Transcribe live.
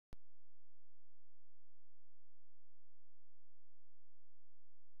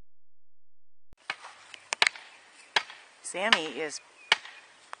Sammy is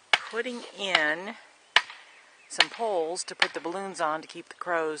putting in some poles to put the balloons on to keep the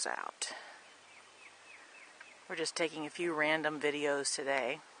crows out. We're just taking a few random videos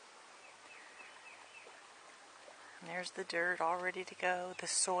today. And there's the dirt all ready to go, the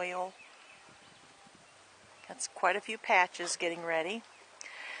soil. That's quite a few patches getting ready.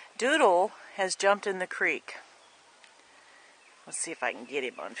 Doodle has jumped in the creek. Let's see if I can get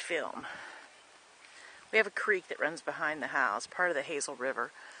him on film. We have a creek that runs behind the house, part of the Hazel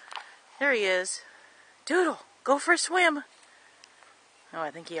River. There he is. Doodle, go for a swim. Oh,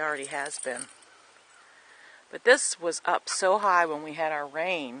 I think he already has been. But this was up so high when we had our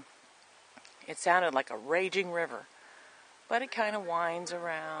rain, it sounded like a raging river. But it kind of winds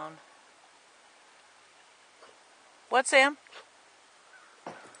around. What, Sam?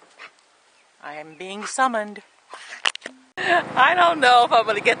 I am being summoned. I don't know if I'm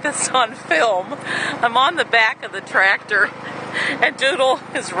going to get this on film. I'm on the back of the tractor, and Doodle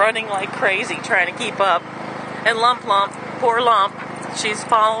is running like crazy trying to keep up. And Lump, poor Lump, she's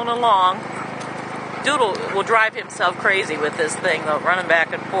following along. Doodle will drive himself crazy with this thing, though, running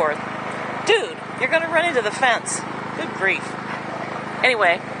back and forth. Dude, you're going to run into the fence. Good grief.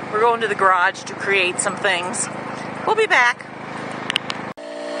 Anyway, we're going to the garage to create some things. We'll be back.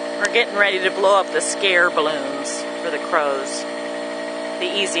 We're getting ready to blow up the scare balloons for the crows. The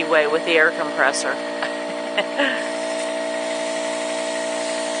easy way with the air compressor.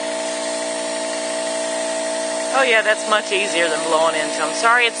 Oh yeah, that's much easier than blowing into them.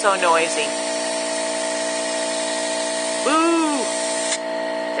 Sorry it's so noisy. Boo!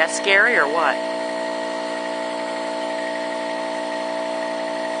 Is that scary or what?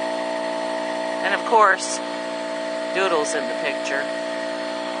 And of course, Doodle's in the picture.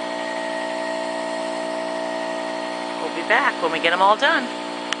 We'll be back when we get them all done.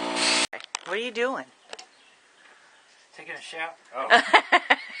 What are you doing? Taking a shower? Oh.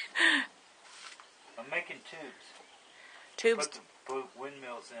 I'm making tubes. Tubes? Put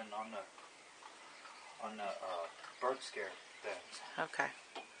windmills in on the bird scare things. Okay.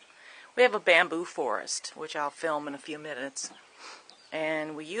 We have a bamboo forest, which I'll film in a few minutes.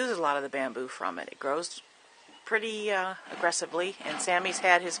 And we use a lot of the bamboo from it. It grows pretty aggressively, and Sammy's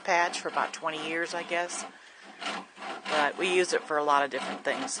had his patch for about 20 years, I guess. But we use it for a lot of different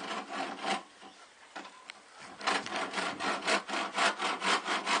things.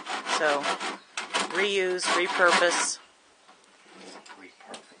 So, reuse, repurpose.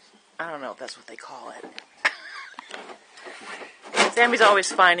 I don't know if that's what they call it. Sammy's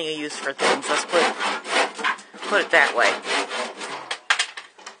always finding a use for things. Let's put it that way.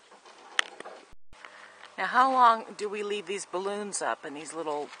 Now, how long do we leave these balloons up and these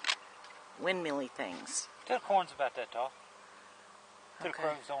little windmilly things? Till the corn's about that tall. Till Okay. the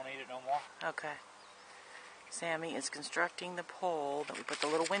crows don't eat it no more. Okay. Sammy is constructing the pole that we put the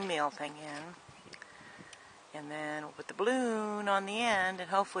little windmill thing in. And then we'll put the balloon on the end, and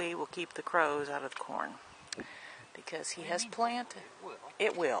hopefully we'll keep the crows out of the corn. Because he has planted.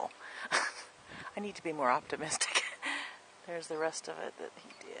 It will. I need to be more optimistic. There's the rest of it that he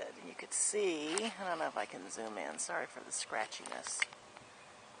did. You could see, I don't know if I can zoom in. Sorry for the scratchiness.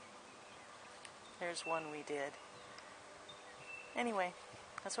 There's one we did. Anyway,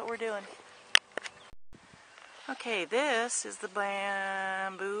 that's what we're doing. Okay, this is the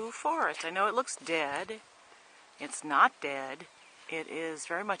bamboo forest. I know it looks dead. It's not dead. It is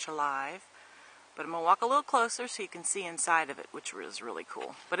very much alive. But I'm going to walk a little closer so you can see inside of it, which is really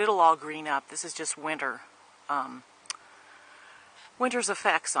cool. But it'll all green up. This is just winter. Winter's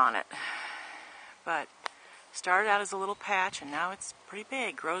effects on it. But started out as a little patch, and now it's pretty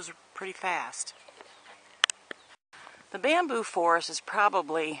big. Grows pretty fast. The bamboo forest is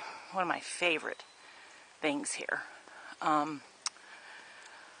probably one of my favorite things here. I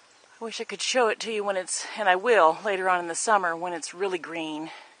wish I could show it to you when it's, and I will later on in the summer when it's really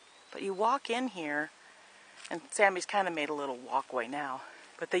green. But you walk in here, and Sammy's kind of made a little walkway now.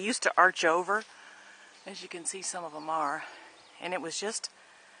 But they used to arch over, as you can see some of them are. And it was just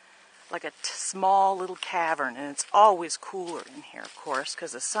like a small little cavern. And it's always cooler in here, of course,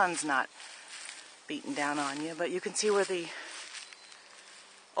 because the sun's not beating down on you. But you can see where the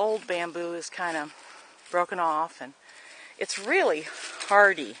old bamboo is kind of broken off. And it's really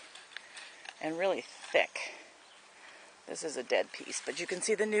hardy and really thick. This is a dead piece, but you can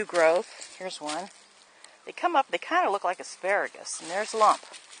see the new growth. Here's one. They come up, they kind of look like asparagus. And there's Lump.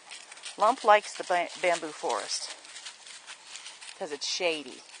 Lump likes the bamboo forest because it's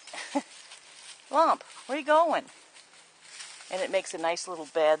shady. Lump, where are you going? And it makes a nice little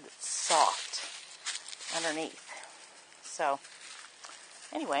bed that's soft underneath. So,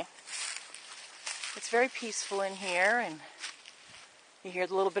 anyway, It's very peaceful in here, and you hear a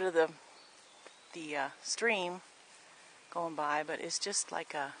little bit of the stream going by, but it's just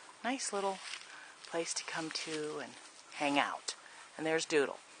like a nice little place to come to and hang out. And there's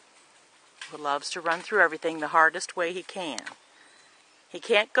Doodle, who loves to run through everything the hardest way he can. He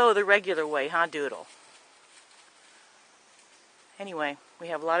can't go the regular way, huh, Doodle? Anyway, we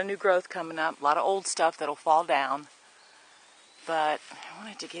have a lot of new growth coming up, a lot of old stuff that'll fall down. But I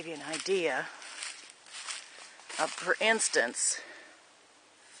wanted to give you an idea of, for instance,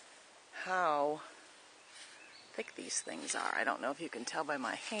 how thick these things are. I don't know if you can tell by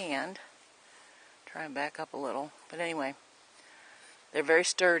my hand. Try and back up a little. But anyway, they're very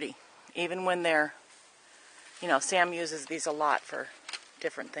sturdy. Even when they're, Sam uses these a lot for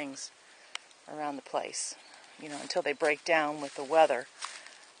different things around the place. Until they break down with the weather.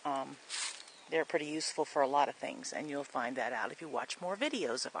 They're pretty useful for a lot of things, and you'll find that out if you watch more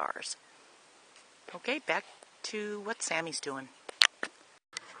videos of ours. Okay, back to what Sammy's doing.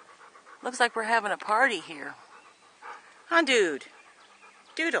 Looks like we're having a party here. Huh, dude?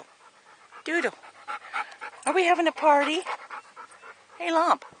 Doodle. Doodle. Are we having a party? Hey,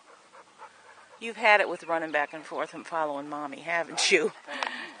 Lump. You've had it with running back and forth and following Mommy, haven't you?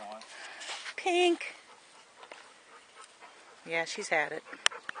 Pink. Yeah, she's had it.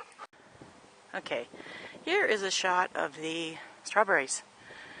 Okay, here is a shot of the strawberries.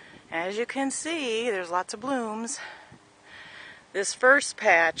 As you can see, there's lots of blooms. This first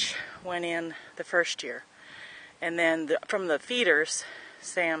patch went in the first year. And then from the feeders,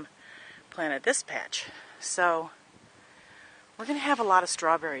 Sam planted this patch. So we're going to have a lot of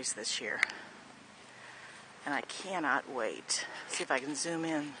strawberries this year. And I cannot wait. See if I can zoom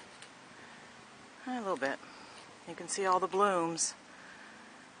in a little bit. You can see all the blooms.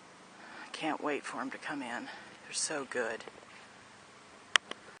 I can't wait for them to come in. They're so good.